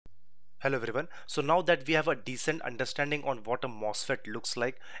Hello everyone. So now that we have a decent understanding on what a MOSFET looks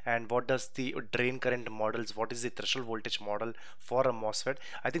like and what does the drain current models, what is the threshold voltage model for a MOSFET,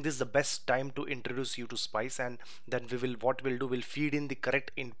 I think this is the best time to introduce you to SPICE, and then what we'll do, we'll feed in the correct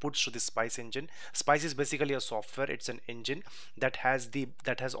inputs to the SPICE engine. SPICE is basically a software, it's an engine that has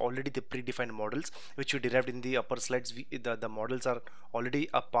already the predefined models which we derived in the upper slides. The models are already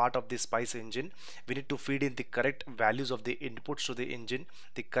a part of the SPICE engine. We need to feed in the correct values of the inputs to the engine,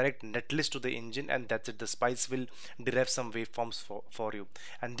 the correct netlist to the engine, and that's it. The SPICE will derive some waveforms for you,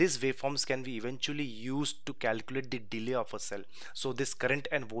 and these waveforms can be eventually used to calculate the delay of a cell. So this current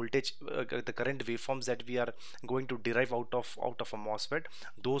and voltage, the current waveforms that we are going to derive out of a MOSFET,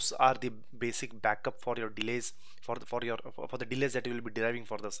 those are the basic backup for your delays, for the delays that you will be deriving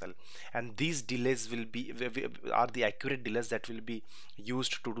for the cell. And these delays are the accurate delays that will be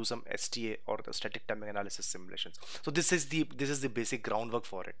used to do some STA, or the static timing analysis simulations. So this is the basic groundwork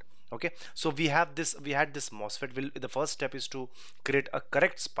for it. Okay, so we had this MOSFET. The first step is to create a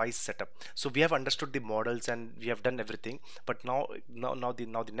correct SPICE setup. So we have understood the models and we have done everything, but now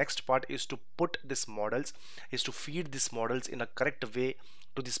the next part is to put these models, is to feed these models in a correct way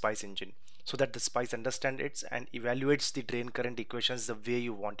to the SPICE engine, so that the SPICE understands it and evaluates the drain current equations the way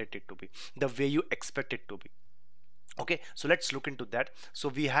you wanted it to be, the way you expect it to be. Okay, so let's look into that. So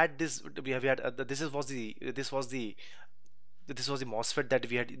we had this we have had this was the MOSFET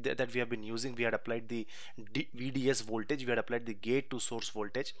that we have been using. We had applied the VDS voltage, we had applied the gate to source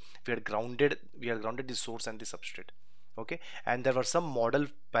voltage, we had grounded the source and the substrate. Okay, and there were some model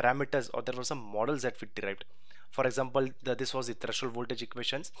parameters, or there were some models that we derived. For example, this was the threshold voltage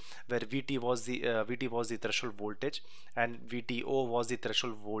equations, where VT was the threshold voltage, and VTO was the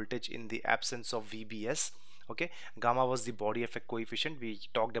threshold voltage in the absence of VBS. Okay, gamma was the body effect coefficient, we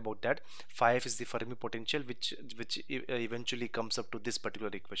talked about that. Phi f is the Fermi potential, which eventually comes up to this particular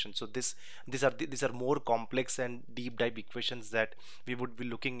equation. So these are more complex and deep dive equations that we would be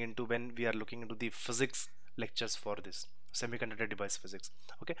looking into when we are looking into the physics lectures for this semiconductor device physics.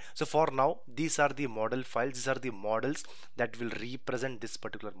 Okay, so for now these are the model files, these are the models that will represent this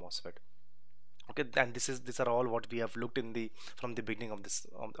particular MOSFET. Okay, and these are all what we have looked in the from the beginning of these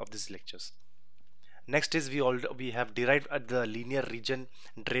lectures. Next is we have derived at the linear region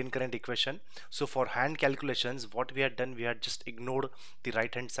drain current equation. So for hand calculations, what we had done, we had just ignored the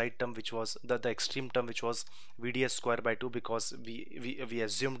right hand side term, which was the extreme term, which was VDS square by 2, because we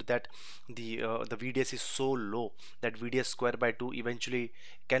assumed that the VDS is so low that VDS square by 2 eventually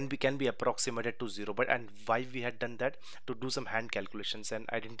can be approximated to 0. But and why we had done that? To do some hand calculations and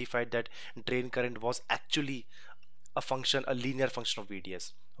identified that drain current was actually a linear function of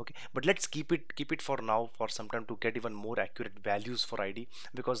VDS. Okay, but let's keep it for now, for some time, to get even more accurate values for ID,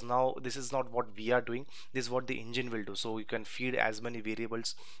 because now this is not what we are doing, this is what the engine will do. So you can feed as many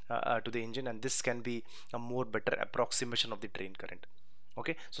variables to the engine, and this can be a more better approximation of the drain current.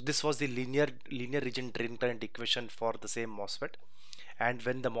 Okay, so this was the linear region drain current equation for the same MOSFET. And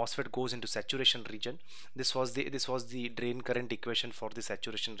when the MOSFET goes into saturation region, this was the drain current equation for the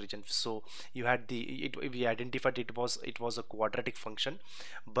saturation region. So you had we identified it was a quadratic function,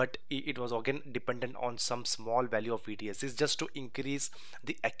 but it was again dependent on some small value of VDS. This is just to increase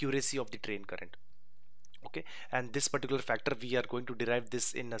the accuracy of the drain current. Okay, and this particular factor we are going to derive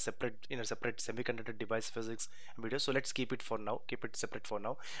this in a separate semiconductor device physics video. So let's keep it separate for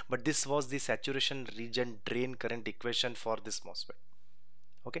now. But this was the saturation region drain current equation for this MOSFET.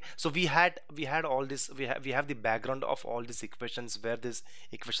 Okay, so we had all this, we have the background of all these equations, where these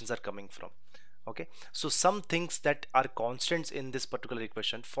equations are coming from. Okay, so some things that are constants in this particular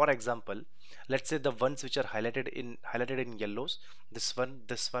equation, for example, let's say the ones which are highlighted in yellows, this one,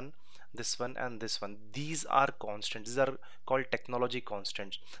 this one, and this one, these are constants. These are called technology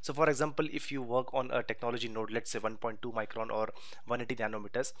constants. So for example, if you work on a technology node, let's say 1.2 micron or 180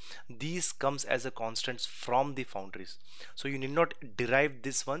 nanometers, these comes as a constants from the foundries. So you need not derive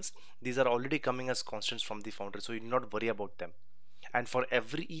these ones, these are already coming as constants from the foundry, so you need not worry about them. And for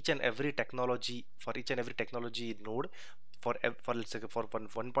each and every technology node, for let's say for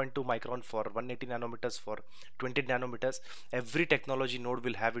 1.2 micron, for 180 nanometers, for 20 nanometers, every technology node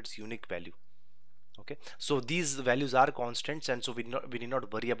will have its unique value. Okay, so these values are constants, and so we need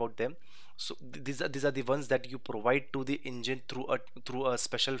not worry about them. So these are the ones that you provide to the engine through a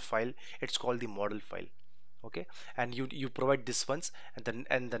special file. It's called the model file. Okay, and you provide this ones,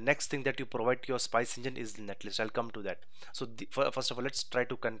 and the next thing that you provide to your SPICE engine is the netlist. I'll come to that. So first of all, let's try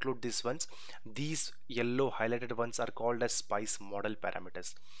to conclude these ones. These yellow highlighted ones are called as SPICE model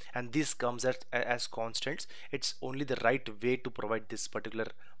parameters, and this comes as constants. It's only the right way to provide this particular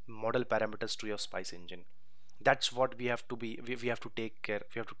model parameters to your SPICE engine. That's what we have to be, we have to take care,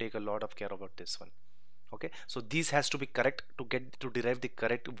 we have to take a lot of care about this one. Okay, so these has to be correct to get to derive the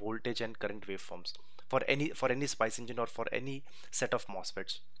correct voltage and current waveforms for any spice engine or for any set of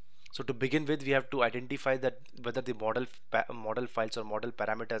MOSFETs. So to begin with, we have to identify that whether the model files or model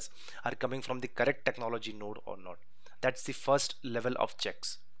parameters are coming from the correct technology node or not. That's the first level of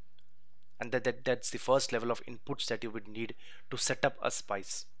checks, and that's the first level of inputs that you would need to set up a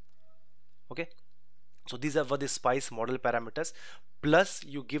spice. Okay, so these are for the spice model parameters, plus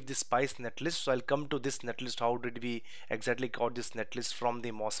you give the spice netlist. So I'll come to this netlist. How did we exactly got this netlist from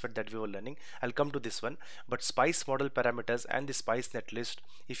the MOSFET that we were learning? I'll come to this one. But spice model parameters and the spice netlist,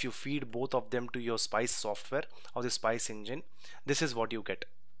 if you feed both of them to your spice software or the spice engine, this is what you get.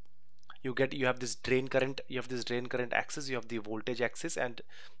 You have this drain current, you have this drain current axis, you have the voltage axis, and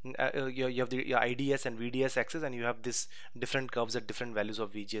you have the your IDS and VDS axis, and you have this different curves at different values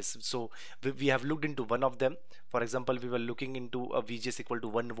of VGS. So we have looked into one of them. For example, we were looking into a VGS equal to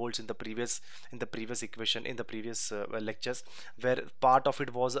 1 volts in the previous equation, in the previous lectures, where part of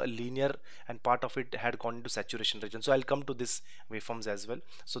it was a linear and part of it had gone into saturation region. So I'll come to this waveforms as well.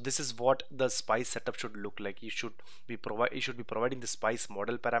 So this is what the spice setup should look like. You should be providing the spice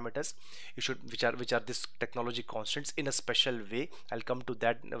model parameters, you should which are this technology constants in a special way. I'll come to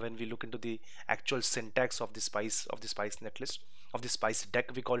that when we look into the actual syntax of the spice netlist, of the spice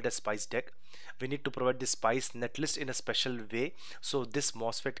deck. We call it a spice deck. We need to provide the spice netlist in a special way, so this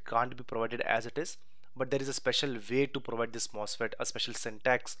MOSFET can't be provided as it is, but there is a special way to provide this MOSFET, a special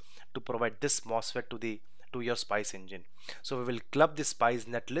syntax to provide this MOSFET to your spice engine. So we will club the spice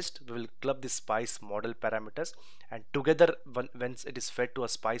netlist, we will club the spice model parameters, and together once it is fed to a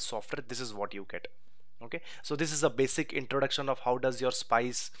spice software, this is what you get. Okay, so this is a basic introduction of how does your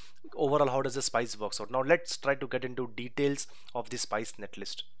spice overall, how does the spice works out. Now let's try to get into details of the spice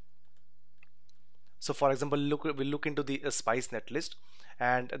netlist. So for example, we'll look into the spice netlist,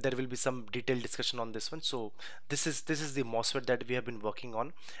 and there will be some detailed discussion on this one. So this is the MOSFET that we have been working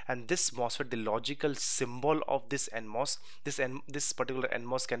on, and this MOSFET, the logical symbol of this NMOS, this particular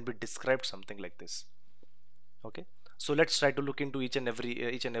NMOS can be described something like this. Okay, so let's try to look into each and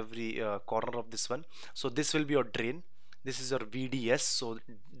every corner of this one. So this will be your drain, this is your VDS, so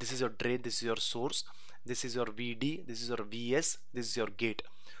this is your drain, this is your source, this is your VD, this is your VS, this is your gate.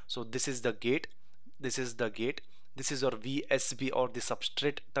 So this is the gate, this is the gate, this is your VSB or the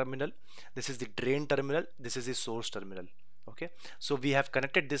substrate terminal, this is the drain terminal, this is the source terminal. Okay, so we have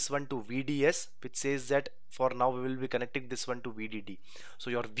connected this one to VDS, which says that for now we will be connecting this one to VDD.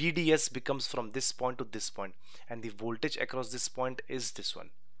 So your VDS becomes from this point to this point, and the voltage across this point is this one,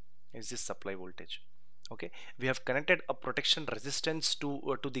 is this supply voltage. Okay, we have connected a protection resistance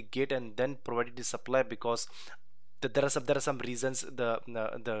to the gate and then provided the supply, because there are some reasons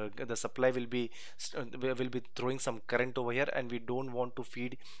the supply will be throwing some current over here, and we don't want to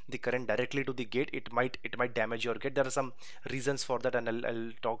feed the current directly to the gate. It might damage your gate. There are some reasons for that, and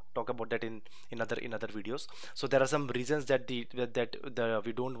I'll talk about that in other videos. So there are some reasons that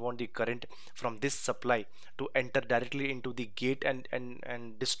we don't want the current from this supply to enter directly into the gate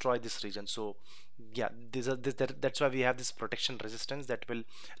and destroy this region. So yeah, that's why we have this protection resistance that will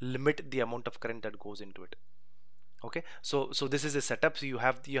limit the amount of current that goes into it. Okay, so this is a setup. So you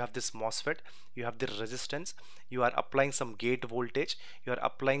have this MOSFET, you have the resistance, you are applying some gate voltage, you're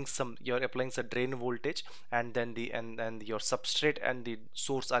applying some drain voltage, and then and your substrate and the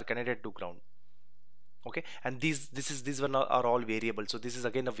source are connected to ground. Okay, and these one are all variable. So this is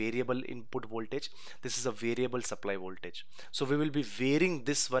again a variable input voltage, this is a variable supply voltage. So we will be varying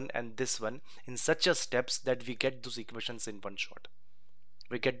this one and this one in such a steps that we get those equations in one shot.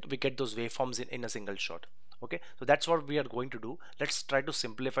 We get those waveforms in a single shot. Okay, so that's what we are going to do. Let's try to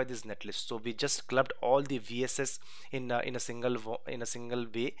simplify this netlist. So we just clubbed all the VSS in a single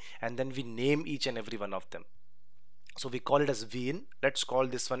way, and then we name each and every one of them. So we call it as VIN. Let's call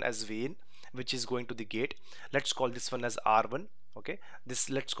this one as VIN, which is going to the gate. Let's call this one as R1. Okay,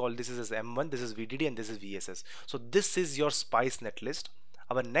 let's call this as M1, this is VDD, and this is VSS. So this is your spice netlist.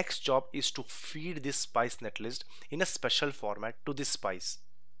 Our next job is to feed this spice netlist in a special format to this spice.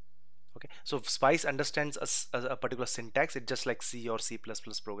 Okay, so spice understands a particular syntax. It's just like C or C++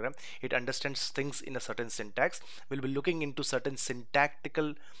 program. It understands things in a certain syntax. We'll be looking into certain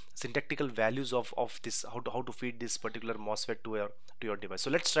syntactical values of this, how to feed this particular MOSFET to your device. So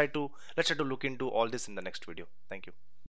let's try to look into all this in the next video. Thank you.